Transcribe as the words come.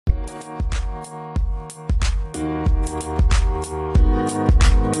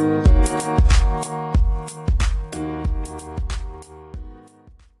Welcome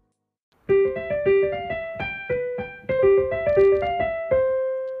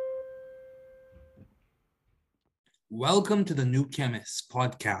to the New Chemist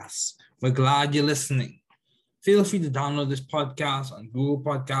podcast. We're glad you're listening. Feel free to download this podcast on Google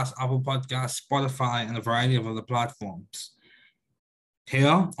Podcasts, Apple Podcasts, Spotify, and a variety of other platforms. Here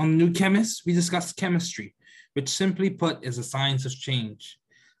on the New Chemist, we discuss chemistry, which simply put is the science of change,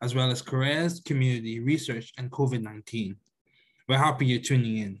 as well as careers, community, research, and COVID-19. We're happy you're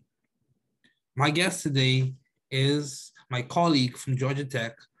tuning in. My guest today is my colleague from Georgia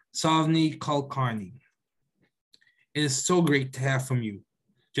Tech, Savni Kulkarni. It is so great to hear from you.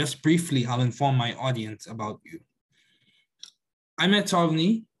 Just briefly, I'll inform my audience about you. I met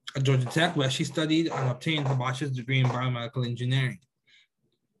Savni at Georgia Tech, where she studied and obtained her bachelor's degree in biomedical engineering.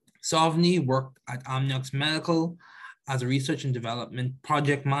 Savni worked at Amniox Medical as a research and development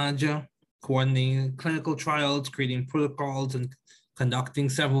project manager, coordinating clinical trials, creating protocols, and conducting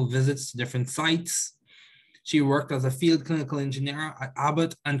several visits to different sites. She worked as a field clinical engineer at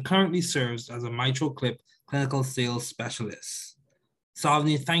Abbott and currently serves as a MitraClip clinical sales specialist.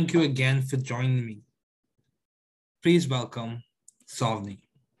 Savni, thank you again for joining me. Please welcome Savni.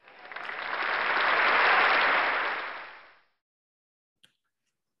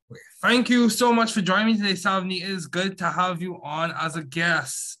 Thank you so much for joining me today, Savni. It is good to have you on as a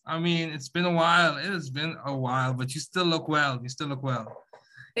guest. I mean, it's been a while. It has been a while, but you still look well.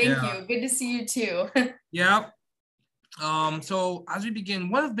 Thank you. Good to see you too. Yeah. So as we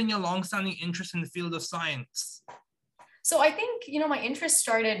begin, what have been your long-standing interest in the field of science? So I think, my interest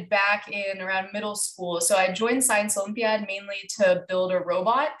started back in around middle school. So I joined Science Olympiad mainly to build a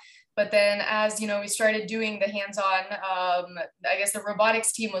robot. But then as, we started doing the hands-on, I guess the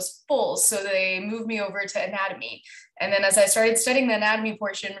robotics team was full. So they moved me over to anatomy. And then as I started studying the anatomy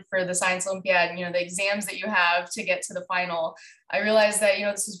portion for the Science Olympiad, the exams that you have to get to the final, I realized that,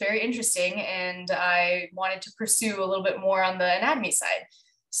 this was very interesting and I wanted to pursue a little bit more on the anatomy side.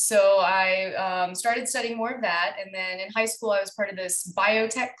 So I started studying more of that. And then in high school, I was part of this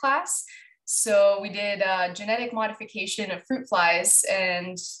biotech class. So we did genetic modification of fruit flies,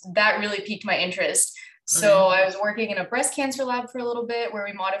 and that really piqued my interest. So I was working in a breast cancer lab for a little bit where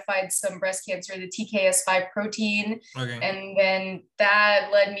we modified some breast cancer, the TKS5 protein. And then that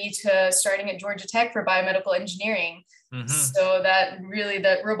led me to starting at Georgia Tech for biomedical engineering. So that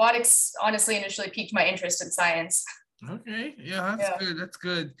robotics honestly initially piqued my interest in science. Okay. Yeah, good. That's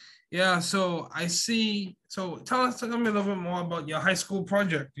good. Yeah. So I see. So tell me a little bit more about your high school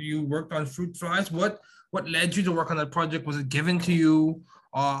project. You worked on fruit flies. What led you to work on that project? Was it given to you?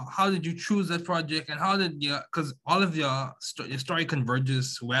 Or how did you choose that project? And how did because all of your story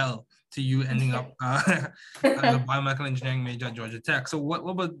converges well to you ending up as a biomedical engineering major at Georgia Tech. So what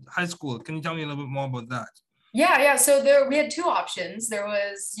about high school? Can you tell me a little bit more about that? Yeah. So we had two options. There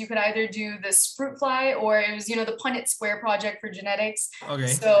was, you could either do this fruit fly or it was, the Punnett Square project for genetics.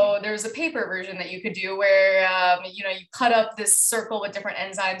 So there was a paper version that you could do where, you cut up this circle with different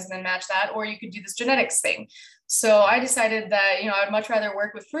enzymes and then match that, or you could do this genetics thing. So I decided that, I'd much rather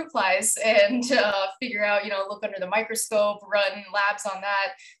work with fruit flies and figure out, look under the microscope, run labs on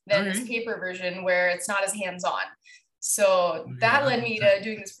that than this paper version where it's not as hands-on. So that led me to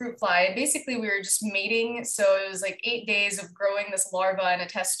doing this fruit fly. And basically we were just mating. So it was like 8 days of growing this larva in a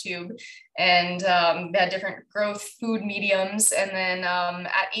test tube, and they had different growth food mediums. And then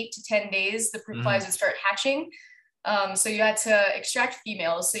at 8 to 10 days, the fruit flies would start hatching. So you had to extract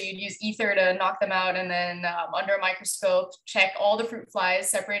females. So you'd use ether to knock them out, and then under a microscope, check all the fruit flies,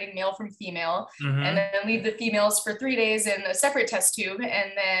 separating male from female, and then leave the females for 3 days in a separate test tube.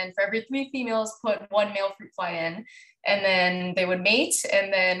 And then for every 3 females, put 1 male fruit fly in, and then they would mate.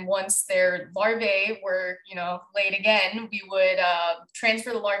 And then once their larvae were, laid again, we would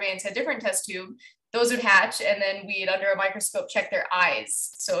transfer the larvae into a different test tube. Those would hatch, and then we'd, under a microscope, check their eyes.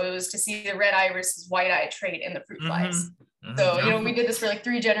 So it was to see the red eye versus white eye trait in the fruit flies. So, we did this for like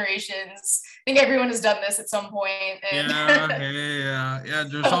 3 generations. I think everyone has done this at some point. And Yeah.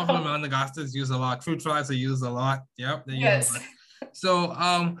 Drosophila melanogaster is used a lot. Fruit flies are used a lot. Yep. Yes. So,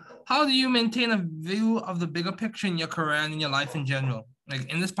 how do you maintain a view of the bigger picture in your career and in your life in general?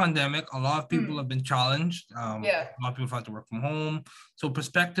 Like in this pandemic, a lot of people have been challenged. A lot of people have had to work from home. So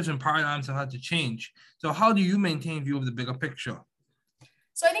perspectives and paradigms have had to change. So how do you maintain a view of the bigger picture?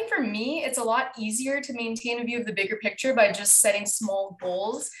 So I think for me, it's a lot easier to maintain a view of the bigger picture by just setting small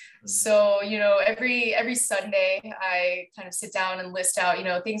goals. So, every Sunday, I kind of sit down and list out,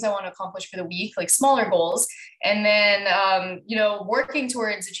 things I want to accomplish for the week, like smaller goals. And then, working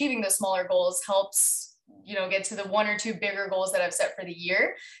towards achieving those smaller goals helps, get to the one or two bigger goals that I've set for the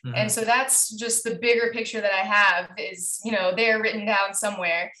year. Mm-hmm. And so that's just the bigger picture that I have is, they're written down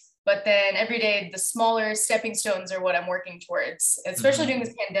somewhere. But then every day, the smaller stepping stones are what I'm working towards. Especially during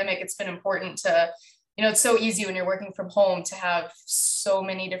this pandemic, it's been important to, it's so easy when you're working from home to have so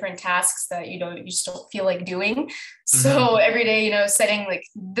many different tasks that, you just don't feel like doing. So every day, setting like,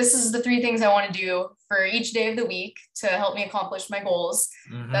 this is the 3 things I want to do for each day of the week to help me accomplish my goals.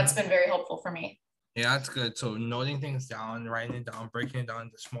 That's been very helpful for me. Yeah, that's good. So noting things down, writing it down, breaking it down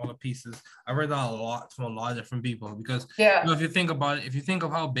into smaller pieces. I've read that a lot from a lot of different people because if you think about it, if you think of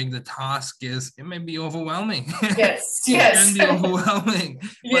how big the task is, it may be overwhelming. Yes. It can be overwhelming.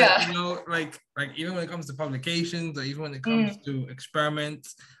 But like even when it comes to publications or even when it comes to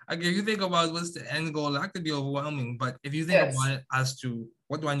experiments, like if you think about what's the end goal, that could be overwhelming. But if you think about it as to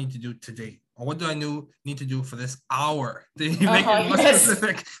what do I need to do today? Or what do I need to do for this hour? Then you make it more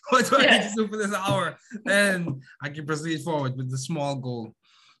specific. What do I need to do for this hour? Then I can proceed forward with the small goal.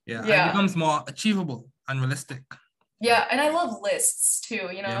 Yeah. It becomes more achievable and realistic. Yeah, and I love lists too,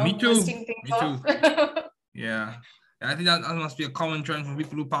 me too. Listing things off. Yeah. I think that must be a common trend for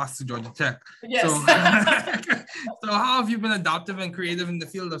people who pass to Georgia Tech. Yes. So how have you been adaptive and creative in the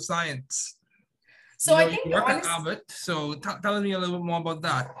field of science? So I think you work at Abbott. So tell me a little bit more about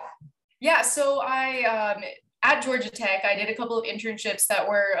that. Yeah, so I, at Georgia Tech, I did a couple of internships that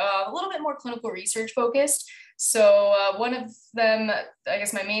were a little bit more clinical research focused. So one of them, I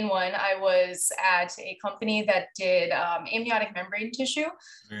guess my main one, I was at a company that did amniotic membrane tissue.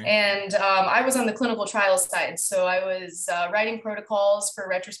 And I was on the clinical trial side. So I was writing protocols for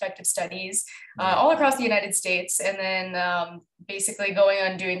retrospective studies all across the United States. And then basically going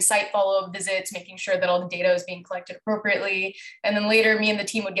on doing site follow-up visits, making sure that all the data was being collected appropriately. And then later me and the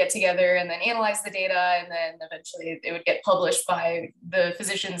team would get together and then analyze the data. And then eventually it would get published by the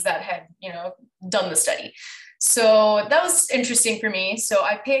physicians that had, done the study. So that was interesting for me. So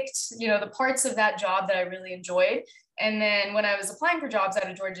I picked, the parts of that job that I really enjoyed. And then when I was applying for jobs out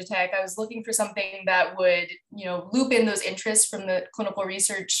of Georgia Tech, I was looking for something that would, loop in those interests from the clinical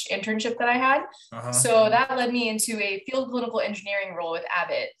research internship that I had. So that led me into a field clinical engineering role with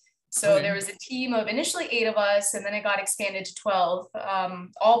Abbott. So there was a team of initially 8 of us, and then it got expanded to 12,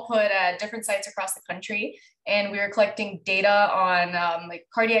 all put at different sites across the country. And we were collecting data on like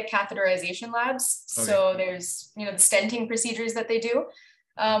cardiac catheterization labs. So there's, the stenting procedures that they do.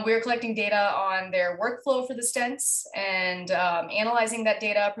 We were collecting data on their workflow for the stents and analyzing that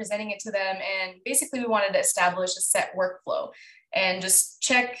data, presenting it to them. And basically we wanted to establish a set workflow and just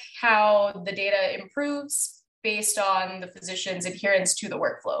check how the data improves based on the physician's adherence to the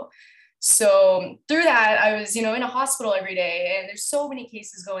workflow. So through that, I was, in a hospital every day, and there's so many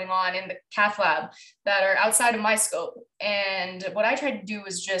cases going on in the cath lab that are outside of my scope. And what I tried to do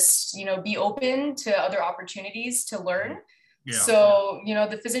was just, be open to other opportunities to learn. So,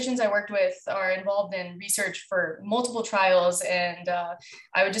 the physicians I worked with are involved in research for multiple trials. And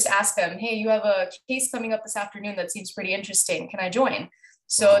I would just ask them, hey, you have a case coming up this afternoon that seems pretty interesting. Can I join?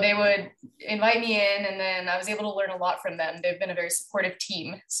 So they would invite me in, and then I was able to learn a lot from them. They've been a very supportive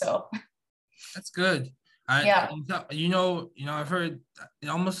team. So that's good. I've heard it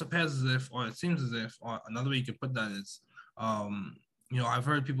almost appears as if, or it seems as if, or another way you could put that is, I've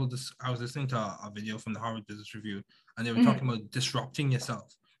heard people I was listening to a video from the Harvard Business Review, and they were talking about disrupting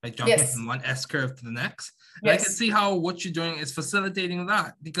yourself, like jumping from one S curve to the next. And I can see how what you're doing is facilitating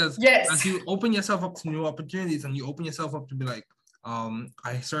that, because as you open yourself up to new opportunities and you open yourself up to be like,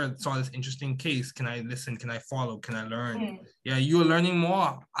 I saw this interesting case. Can I listen? Can I follow? Can I learn? Yeah, you're learning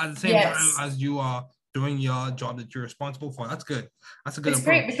more at the same time as you are doing your job that you're responsible for. That's good. That's a good approach.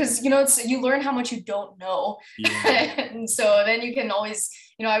 Great because, you learn how much you don't know. And so then you can always,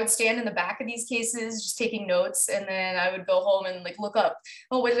 I would stand in the back of these cases, just taking notes. And then I would go home and look up,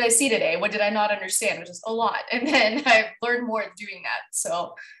 what did I see today? What did I not understand? Which is a lot. And then I learned more doing that.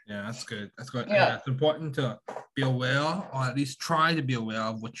 So yeah, that's good. That's good. Yeah. It's important to be aware, or at least try to be aware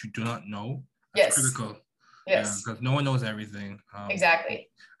of what you do not know. That's critical. Yes. Because no one knows everything. Exactly.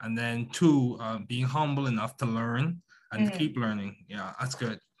 And then 2, being humble enough to learn and keep learning. Yeah, that's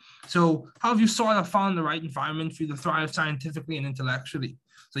good. So how have you sort of found the right environment for you to thrive scientifically and intellectually?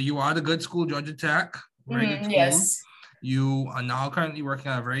 So you are at a good school, Georgia Tech, very good school. Yes. You are now currently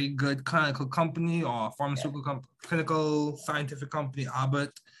working at a very good clinical company or pharmaceutical clinical scientific company,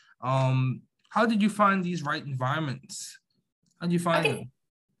 Abbott. How did you find these right environments? How did you find them?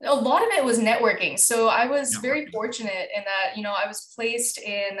 A lot of it was networking. So I was very fortunate in that, I was placed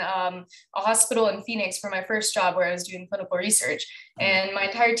in a hospital in Phoenix for my first job where I was doing clinical research. And my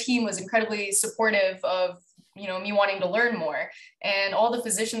entire team was incredibly supportive of me wanting to learn more. And all the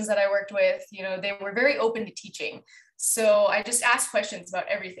physicians that I worked with, they were very open to teaching. So I just asked questions about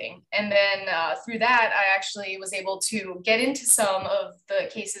everything. And then through that, I actually was able to get into some of the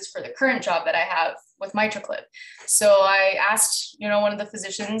cases for the current job that I have with MitraClip. So I asked, one of the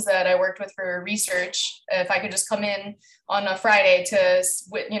physicians that I worked with for research, if I could just come in on a Friday to,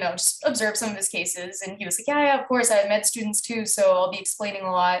 just observe some of his cases. And he was like, yeah, of course, I have med students too. So I'll be explaining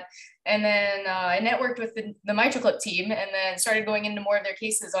a lot. And then I networked with the MitraClip team and then started going into more of their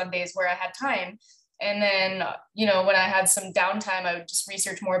cases on days where I had time. And then, when I had some downtime, I would just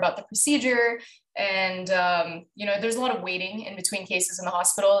research more about the procedure. And, there's a lot of waiting in between cases in the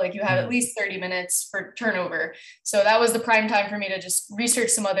hospital. Like you have at least 30 minutes for turnover. So that was the prime time for me to just research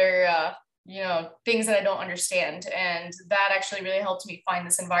some other, things that I don't understand. And that actually really helped me find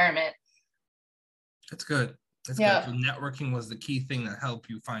this environment. That's good. That's good. So networking was the key thing that helped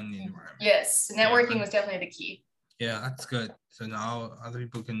you find the environment. Yes, networking was definitely the key. Yeah, that's good. So now other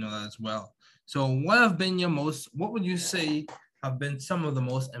people can know that as well. So what would you say have been some of the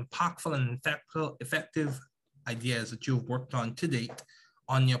most impactful and effective ideas that you've worked on to date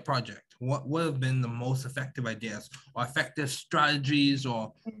on your project? What would have been the most effective ideas or effective strategies,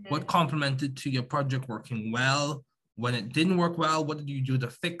 or what complemented to your project working well? When it didn't work well, what did you do to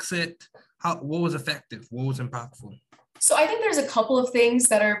fix it? What was effective? What was impactful? So I think there's a couple of things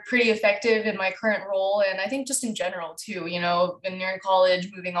that are pretty effective in my current role. And I think just in general too, when you're in college,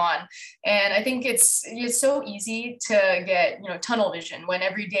 moving on. And I think it's so easy to get, tunnel vision when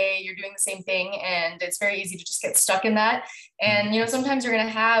every day you're doing the same thing. And it's very easy to just get stuck in that. And, sometimes you're going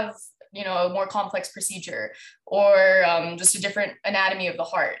to have, a more complex procedure or just a different anatomy of the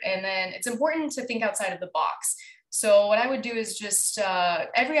heart. And then it's important to think outside of the box. So what I would do is just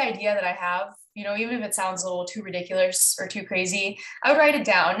every idea that I have, even if it sounds a little too ridiculous or too crazy, I would write it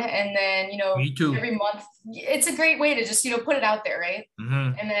down. And then, every month, it's a great way to just, put it out there. Right.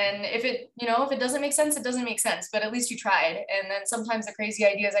 And then if it doesn't make sense, it doesn't make sense, but at least you tried. And then sometimes the crazy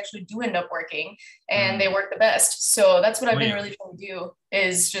ideas actually do end up working and they work the best. So that's what I've been really trying to do,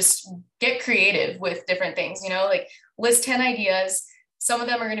 is just get creative with different things, like list 10 ideas. Some of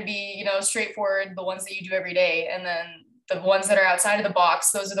them are going to be, straightforward, the ones that you do every day. And then the ones that are outside of the box,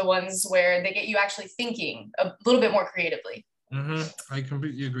 those are the ones where they get you actually thinking a little bit more creatively. I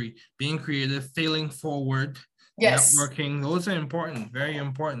completely agree. Being creative, failing forward, networking, those are important, very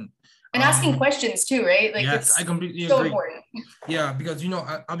important. And asking questions too, right? Like, yes, I completely so agree. Important. Yeah, because,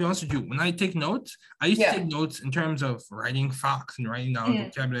 I'll be honest with you. When I take notes, I used to take notes in terms of writing facts and writing down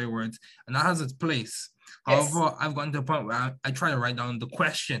vocabulary words, and that has its place. However, I've gotten to a point where I try to write down the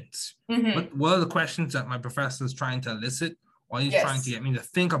questions. What are the questions that my professor is trying to elicit, or he's trying to get me to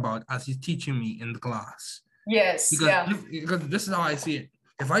think about as he's teaching me in the class? Yes. Because this is how I see it.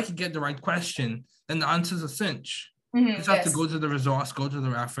 If I could get the right question, then the answer's a cinch. You just have to go to the resource, go to the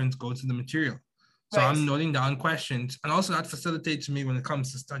reference, go to the material. So I'm noting down questions. And also that facilitates me when it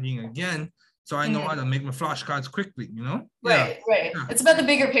comes to studying again. So I know how to make my flashcards quickly, Right. Yeah. It's about the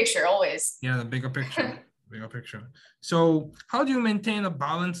bigger picture always. Yeah, the bigger picture. So how do you maintain a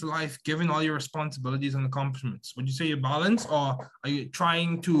balanced life given all your responsibilities and accomplishments? Would you say you're balanced, or are you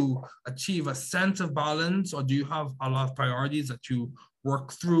trying to achieve a sense of balance, or do you have a lot of priorities that you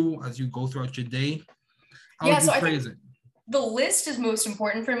work through as you go throughout your day? How would you phrase it? The list is most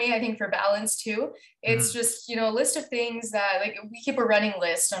important for me, I think, for balance too. It's just, a list of things that, like, we keep a running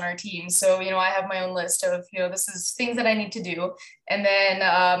list on our team. So, I have my own list of, this is things that I need to do. And then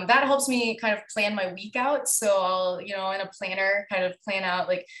that helps me kind of plan my week out. So I'll, in a planner, kind of plan out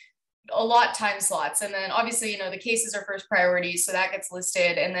like a lot time slots. And then obviously, the cases are first priority. So that gets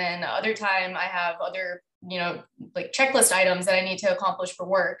listed. And then other time I have other, like checklist items that I need to accomplish for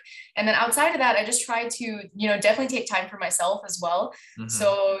work. And then outside of that, I just try to, definitely take time for myself as well.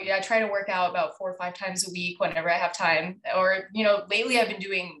 So I try to work out about 4 or 5 times a week whenever I have time. Or, lately I've been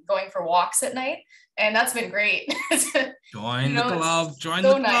going for walks at night, and that's been great. Join the club. Join the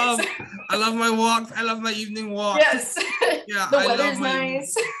club. Nice. I love my walks. I love my evening walks. Yes. Yeah. The weather's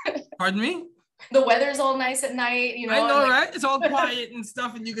nice. Pardon me? The weather's all nice at night, I know, right? It's all quiet and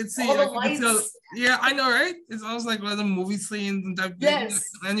stuff, and you can see all the lights. Yeah, I know, right? It's almost like one of the movie scenes and type. Yes.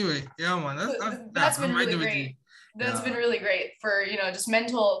 Anyway, yeah, man, that's been really great. That's been really great for, just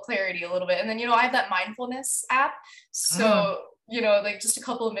mental clarity a little bit. And then, I have that mindfulness app. So, like just a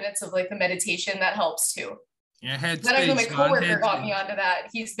couple of minutes of like the meditation that helps too. Yeah, headspace. Then actually my coworker got me onto that.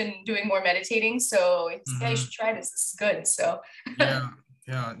 He's been doing more meditating, so he's like, "Yeah, you should try this. This is good." So.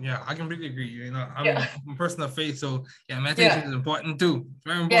 Yeah, I completely agree. I'm a person of faith, so meditation is important too. It's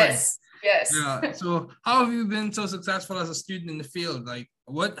very important. Yes. Yeah. So how have you been so successful as a student in the field? Like,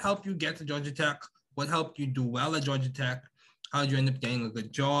 what helped you get to Georgia Tech? what helped you do well at Georgia Tech? How did you end up getting a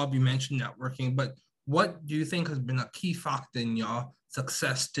good job? You mentioned networking, but what do you think has been a key factor in your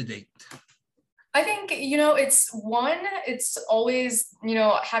success to date? I think, it's always,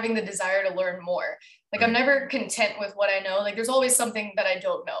 having the desire to learn more. Like, I'm never content with what I know. Like, there's always something that I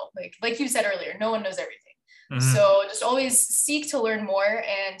don't know. Like you said earlier, no one knows everything. So just always seek to learn more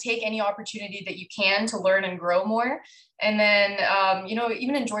and take any opportunity that you can to learn and grow more. And then,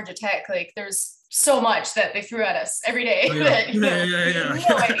 even in Georgia Tech, like, there's so much that they threw at us every day that no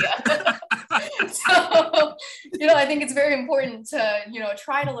idea. So, I think it's very important to,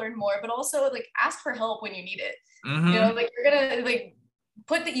 try to learn more, but also like ask for help when you need it. Like, you're gonna like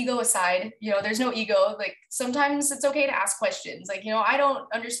put the ego aside. There's no ego. Like, sometimes it's okay to ask questions. Like, I don't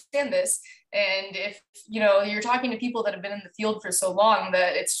understand this. And if, you're talking to people that have been in the field for so long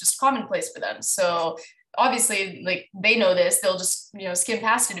that it's just commonplace for them. So obviously, like, they know this, they'll just, skim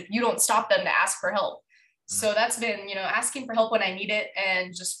past it if you don't stop them to ask for help. So that's been, asking for help when I need it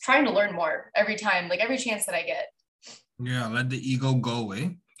and just trying to learn more every time, like every chance that I get. Yeah, let the ego go, eh?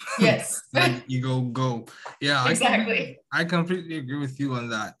 Yes. Let the ego go. Yeah, exactly. I completely agree with you on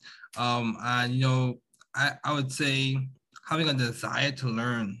that. And I would say having a desire to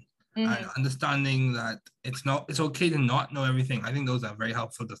learn and understanding that it's okay to not know everything. I think those are very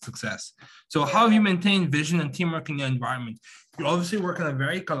helpful to success. So how have you maintained vision and teamwork in your environment? You obviously work in a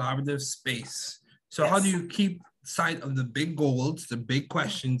very collaborative space. So how do you keep sight of the big goals, the big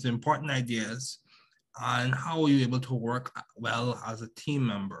questions, the important ideas, and how are you able to work well as a team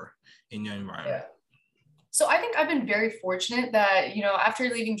member in your environment? So I think I've been very fortunate that, after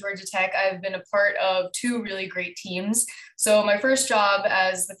leaving Georgia Tech, I've been a part of two really great teams. So my first job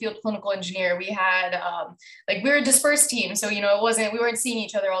as the field clinical engineer, we had, we were a dispersed team. So, we weren't seeing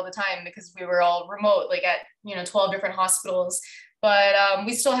each other all the time because we were all remote, like at, 12 different hospitals. But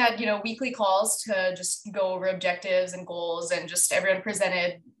we still had, weekly calls to just go over objectives and goals, and just everyone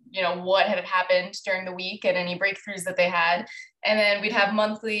presented, what had happened during the week and any breakthroughs that they had. And then we'd have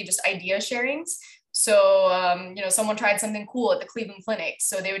monthly just idea sharings. So, someone tried something cool at the Cleveland Clinic,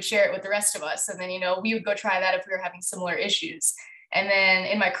 so they would share it with the rest of us. And then, we would go try that if we were having similar issues. And then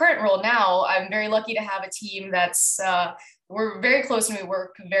in my current role now, I'm very lucky to have a team that's, we're very close and we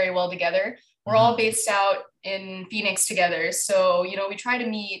work very well together. We're all based out in Phoenix together. So, we try to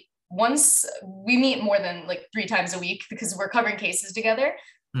meet we meet more than like 3 times a week because we're covering cases together.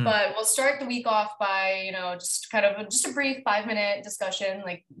 But we'll start the week off by, just a brief 5-minute discussion.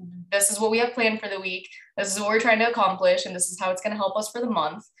 Like, this is what we have planned for the week. This is what we're trying to accomplish. And this is how it's going to help us for the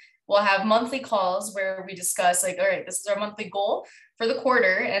month. We'll have monthly calls where we discuss like, all right, this is our monthly goal for the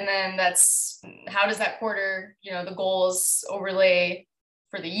quarter. And then that's how does that quarter, the goals overlay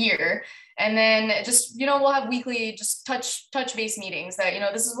for the year. And then just, we'll have weekly just touch base meetings that,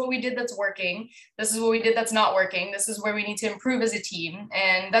 this is what we did that's working. This is what we did that's not working. This is where we need to improve as a team.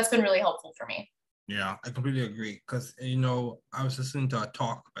 And that's been really helpful for me. Yeah, I completely agree. Because, I was listening to a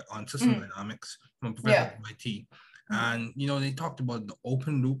talk on system dynamics from a professor at MIT. And, they talked about the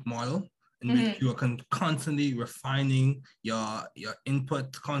open loop model in which you are constantly refining your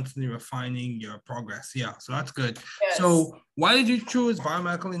input, constantly refining your progress. Yeah, so that's good. Yes. So why did you choose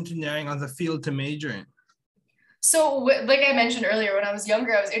biomedical engineering as a field to major in? So like I mentioned earlier, when I was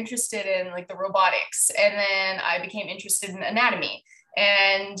younger, I was interested in like the robotics, and then I became interested in anatomy.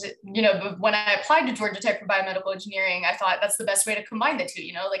 And, when I applied to Georgia Tech for biomedical engineering, I thought that's the best way to combine the two,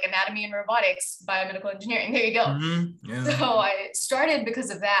 like anatomy and robotics, biomedical engineering. There you go. Yeah. So I started because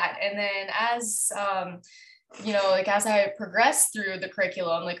of that. And then as, as I progressed through the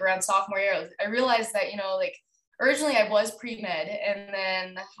curriculum, like around sophomore year, I realized that, originally I was pre-med, and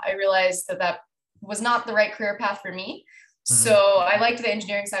then I realized that was not the right career path for me. So I liked the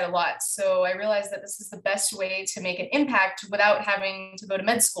engineering side a lot. So I realized that this is the best way to make an impact without having to go to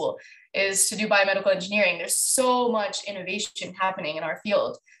med school, is to do biomedical engineering. There's so much innovation happening in our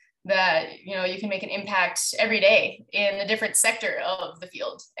field that, you can make an impact every day in a different sector of the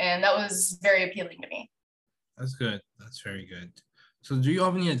field. And that was very appealing to me. That's good. That's very good. So do you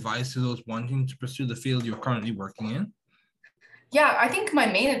have any advice to those wanting to pursue the field you're currently working in? Yeah, I think my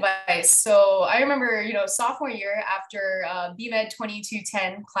main advice. So I remember, sophomore year after BMed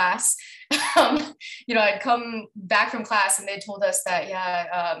 2210 class, I'd come back from class and they told us that,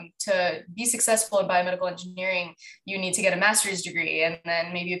 to be successful in biomedical engineering, you need to get a master's degree and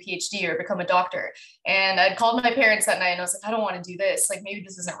then maybe a PhD or become a doctor. And I'd called my parents that night and I was like, I don't want to do this. Like, maybe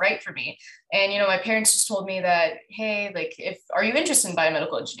this isn't right for me. And, my parents just told me that, hey, like, are you interested in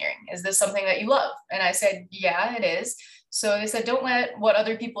biomedical engineering? Is this something that you love? And I said, yeah, it is. So they said, don't let what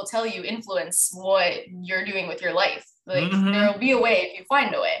other people tell you influence what you're doing with your life. Like, there'll be a way if you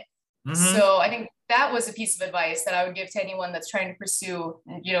find a way. So I think that was a piece of advice that I would give to anyone that's trying to pursue,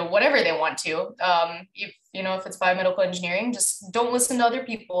 whatever they want to. If it's biomedical engineering, just don't listen to other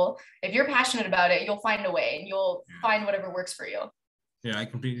people. If you're passionate about it, you'll find a way and you'll find whatever works for you. Yeah, I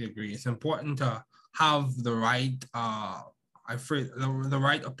completely agree. It's important to have the right, the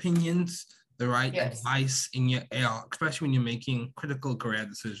right opinions, the right advice in your, especially when you're making critical career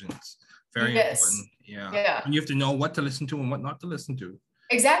decisions. Very important. Yeah. And you have to know what to listen to and what not to listen to.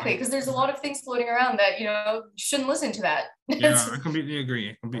 Exactly, because there's a lot of things floating around that, you shouldn't listen to that. Yeah, I completely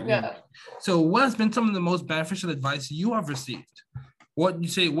agree. Agree. So what has been some of the most beneficial advice you have received? What you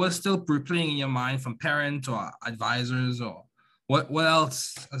say was still replaying in your mind from parents or advisors, or what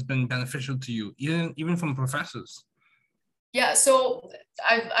else has been beneficial to you, even from professors? Yeah, so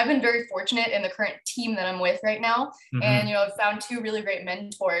I've been very fortunate in the current team that I'm with right now. Mm-hmm. And, I've found two really great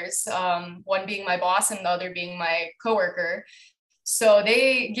mentors, one being my boss and the other being my coworker. So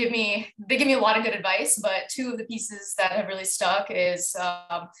they give me a lot of good advice, but two of the pieces that have really stuck is,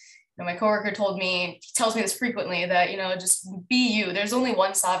 my coworker tells me this frequently that, just be you. There's only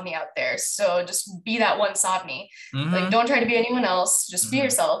one Savni out there. So just be that one Savni. Mm-hmm. Like, don't try to be anyone else. Just be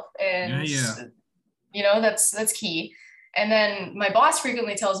yourself. And, that's key. And then my boss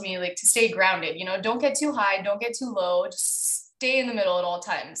frequently tells me, like, to stay grounded, don't get too high, don't get too low, just stay in the middle at all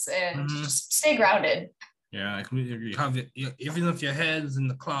times and just stay grounded. Yeah, I completely agree. Even if your head's in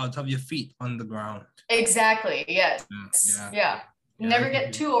the clouds, have your feet on the ground. Exactly. Yes. Yeah. Never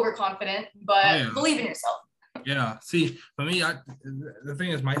get too overconfident, but believe in yourself. Yeah. See, for me, the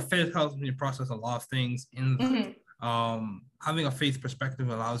thing is, my faith helps me process a lot of things. Having a faith perspective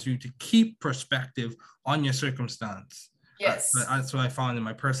allows you to keep perspective on your circumstance. Yes. That's what I found in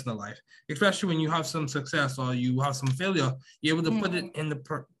my personal life, especially when you have some success or you have some failure, you're able to put it in the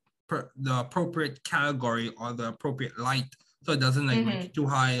appropriate category or the appropriate light, so it doesn't make you too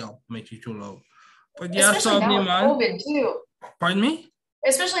high or make you too low. But yeah, especially now with COVID too. Pardon me?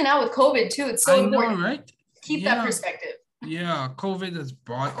 Especially now with COVID too, it's so important. Right? Keep that perspective. Yeah, COVID has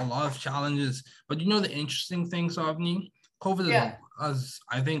brought a lot of challenges, but the interesting thing, Savni, COVID has,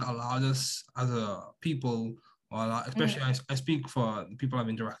 I think, allowed us as a people, especially I speak for the people I've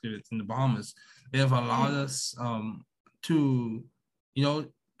interacted with in the Bahamas, they have allowed us to,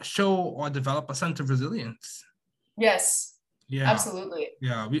 show or develop a sense of resilience. Yes. Yeah. Absolutely.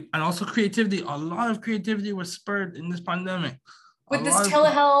 Yeah. And also creativity. A lot of creativity was spurred in this pandemic. With this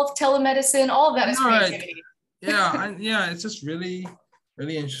telehealth, telemedicine, all of that is creativity. Right. Yeah. It's just really,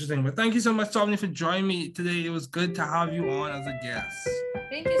 really interesting. But thank you so much, Savni, for joining me today. It was good to have you on as a guest.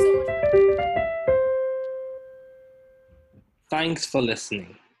 Thank you so much. Thanks for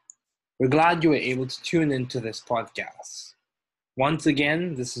listening. We're glad you were able to tune into this podcast. Once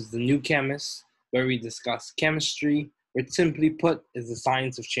again, this is the New Chemist, where we discuss chemistry, which simply put is the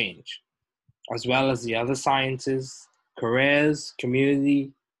science of change, as well as the other sciences, careers,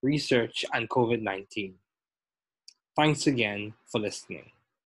 community, research, and COVID-19. Thanks again for listening.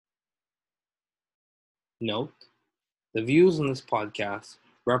 Note, the views on this podcast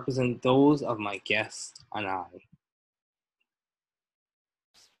represent those of my guests and I.